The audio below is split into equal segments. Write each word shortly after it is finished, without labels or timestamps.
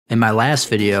In my last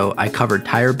video, I covered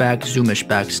Tyreback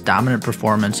Zumishbek's dominant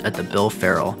performance at the Bill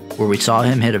Farrell, where we saw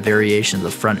him hit a variation of the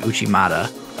front Uchi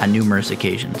Mata on numerous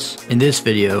occasions. In this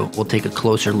video, we'll take a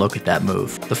closer look at that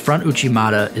move. The front Uchi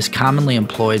Mata is commonly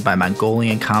employed by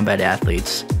Mongolian combat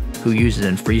athletes who use it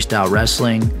in freestyle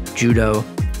wrestling, judo,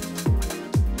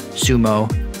 sumo,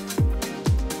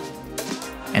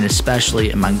 and especially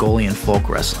in Mongolian folk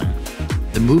wrestling.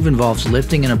 The move involves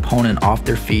lifting an opponent off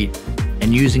their feet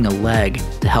and using a leg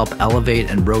to help elevate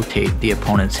and rotate the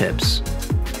opponent's hips.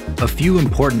 A few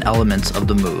important elements of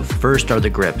the move. First are the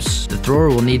grips. The thrower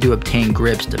will need to obtain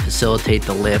grips to facilitate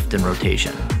the lift and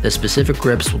rotation. The specific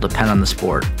grips will depend on the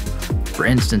sport. For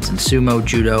instance, in sumo,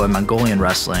 judo, and Mongolian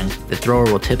wrestling, the thrower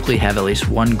will typically have at least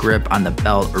one grip on the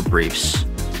belt or briefs.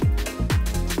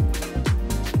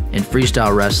 In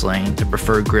freestyle wrestling, the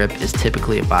preferred grip is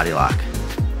typically a body lock.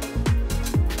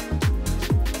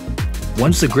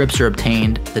 Once the grips are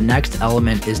obtained, the next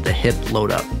element is the hip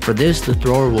load up. For this, the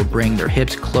thrower will bring their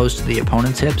hips close to the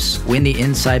opponent's hips, win the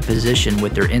inside position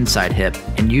with their inside hip,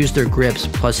 and use their grips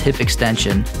plus hip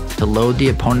extension to load the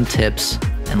opponent's hips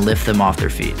and lift them off their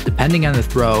feet. Depending on the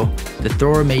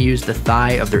thrower may use the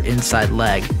thigh of their inside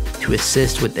leg to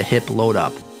assist with the hip load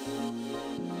up,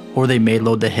 or they may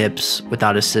load the hips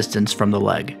without assistance from the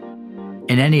leg.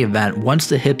 In any event, once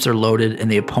the hips are loaded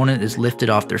and the opponent is lifted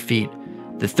off their feet,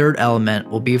 the third element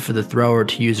will be for the thrower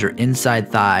to use her inside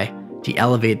thigh to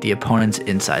elevate the opponent's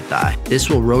inside thigh.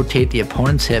 This will rotate the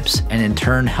opponent's hips and in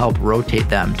turn help rotate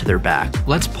them to their back.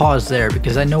 Let's pause there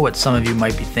because I know what some of you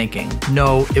might be thinking.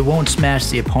 No, it won't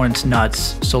smash the opponent's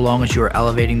nuts so long as you are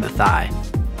elevating the thigh,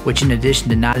 which in addition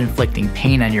to not inflicting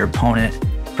pain on your opponent,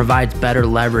 provides better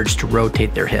leverage to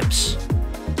rotate their hips.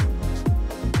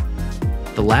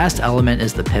 The last element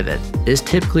is the pivot. This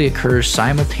typically occurs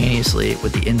simultaneously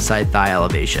with the inside thigh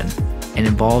elevation and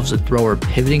involves the thrower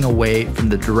pivoting away from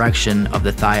the direction of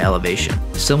the thigh elevation,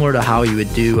 similar to how you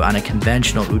would do on a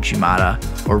conventional Uchimata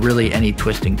or really any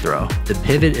twisting throw. The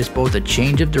pivot is both a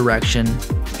change of direction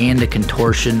and a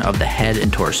contortion of the head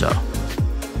and torso.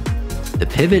 The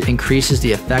pivot increases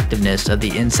the effectiveness of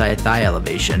the inside thigh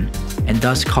elevation and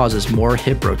thus causes more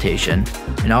hip rotation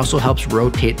and also helps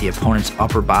rotate the opponent's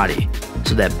upper body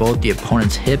so that both the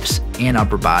opponent's hips and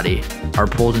upper body are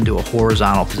pulled into a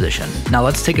horizontal position. Now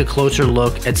let's take a closer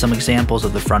look at some examples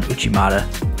of the front Uchimata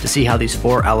to see how these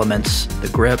four elements, the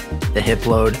grip, the hip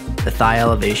load, the thigh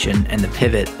elevation, and the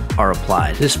pivot are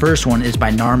applied. This first one is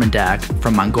by Narmandak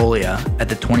from Mongolia at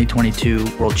the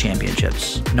 2022 World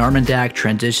Championships. Narmandak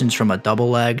transitions from a double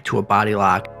leg to a body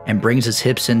lock and brings his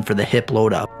hips in for the hip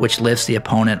load up, which lifts the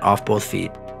opponent off both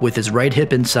feet. With his right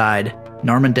hip inside,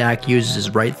 Narmandak uses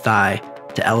his right thigh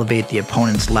to elevate the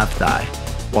opponent's left thigh,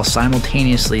 while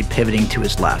simultaneously pivoting to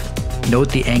his left. Note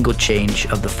the angle change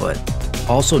of the foot.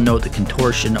 Also note the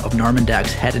contortion of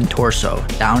Narmandak's head and torso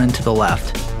down and to the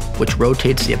left, which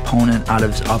rotates the opponent out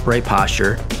of his upright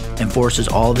posture and forces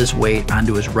all of his weight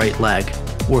onto his right leg,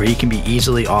 where he can be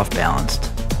easily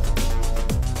off-balanced.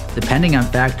 Depending on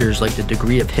factors like the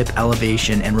degree of hip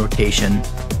elevation and rotation,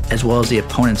 as well as the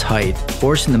opponent's height,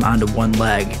 forcing them onto one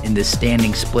leg in this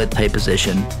standing split type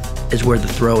position is where the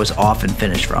throw is often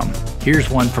finished from. Here's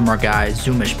one from our guy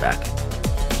Zumishbek.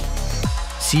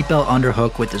 Seatbelt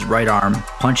underhook with his right arm,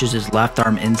 punches his left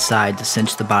arm inside to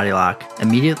cinch the body lock,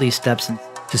 immediately steps in.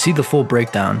 To see the full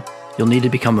breakdown, you'll need to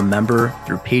become a member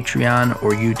through Patreon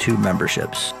or YouTube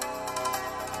memberships.